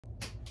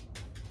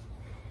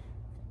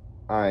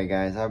Alright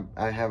guys,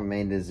 I haven't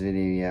made this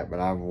video yet, but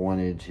I've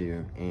wanted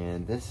to.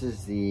 And this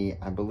is the,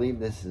 I believe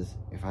this is,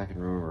 if I can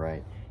remember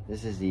right,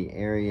 this is the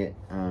Ariat,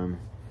 I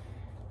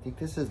think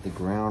this is the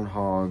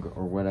Groundhog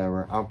or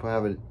whatever. I'll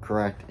have it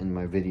correct in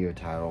my video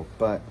title,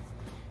 but,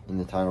 in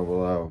the title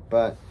below.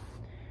 But,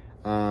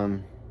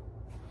 I've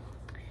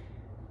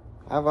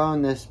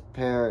owned this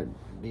pair,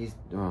 this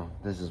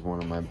is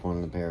one of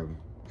the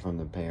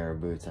pair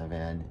of boots I've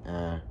had.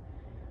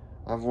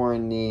 I've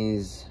worn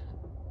these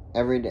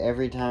every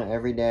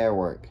day I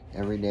work.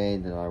 Every day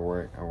that I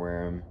work, I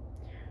wear them.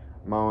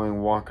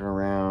 Mowing, walking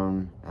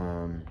around,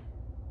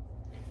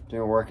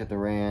 doing work at the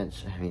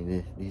ranch. I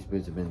mean, these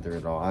boots have been through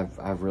it all.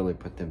 I've really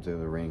put them through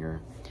the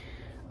ringer.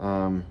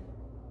 So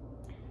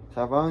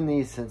I've owned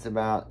these since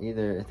about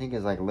I think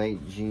it's like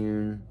late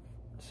June.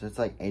 So it's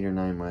like 8 or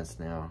 9 months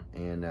now.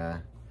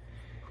 And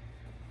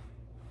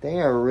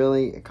they are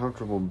really a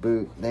comfortable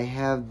boot. They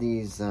have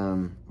these,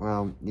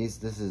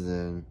 this is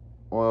an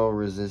oil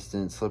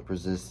resistant, slip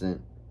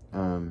resistant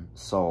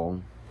sole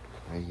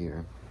right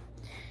here.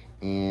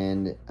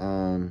 And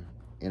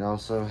it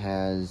also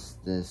has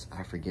this,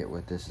 I forget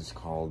what this is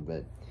called,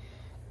 but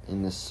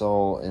in the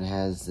sole it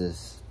has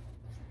this,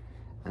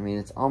 I mean,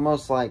 it's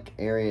almost like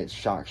Ariat's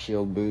shock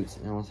shield boots.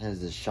 It almost has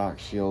this shock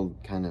shield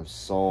kind of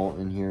sole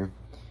in here.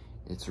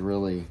 It's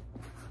really,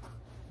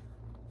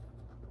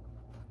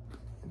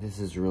 this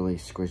is really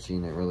squishy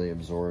and it really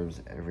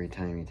absorbs every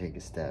time you take a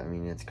step. I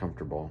mean, it's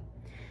comfortable.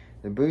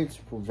 The boots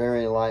were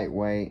very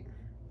lightweight.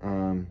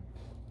 I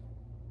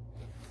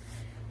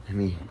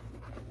mean,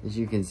 as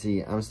you can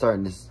see, I'm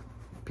starting to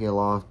peel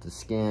off the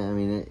skin. I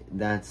mean,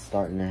 that's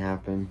starting to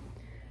happen.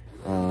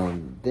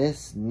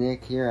 This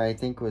nick here, I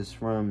think was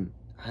from,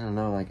 I don't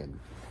know,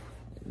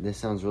 this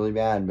sounds really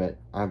bad, but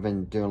I've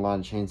been doing a lot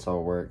of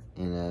chainsaw work,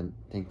 and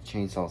I think the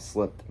chainsaw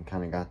slipped and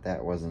kind of got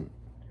that, wasn't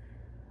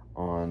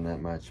on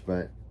that much,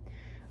 but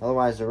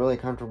otherwise they're really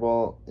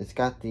comfortable. It's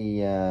got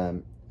the,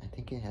 I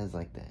think it has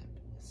like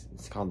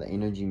it's called the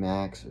Energy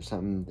Max or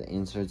something, the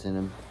inserts in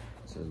them.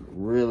 So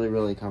really,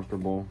 really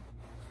comfortable.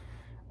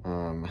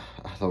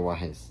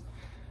 Otherwise,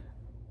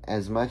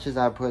 as much as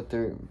I put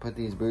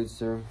these boots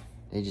through,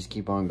 they just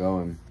keep on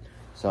going.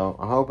 So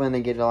I'm hoping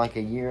to get like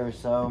a year or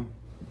so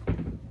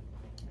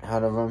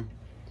out of them,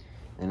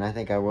 and I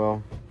think I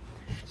will.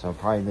 So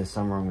probably this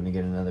summer I'm going to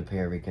get another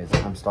pair, because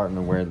I'm starting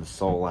to wear the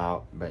sole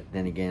out, but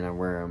then again I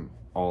wear them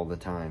all the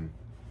time,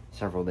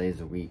 several days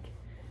a week.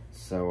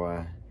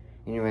 So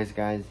anyways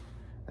guys,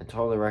 I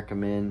totally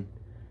recommend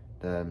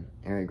the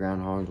Ariat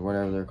Groundhogs,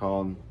 whatever they're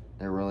called.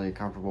 They're really a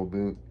comfortable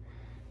boot.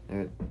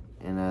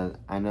 And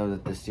I know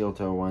that the steel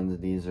toe ones,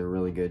 these are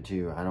really good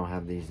too. I don't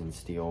have these in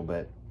steel,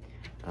 but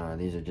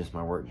these are just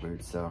my work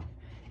boots. So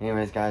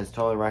anyways guys,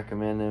 totally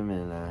recommend them.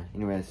 And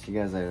anyways, see you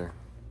guys later.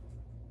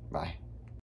 Bye.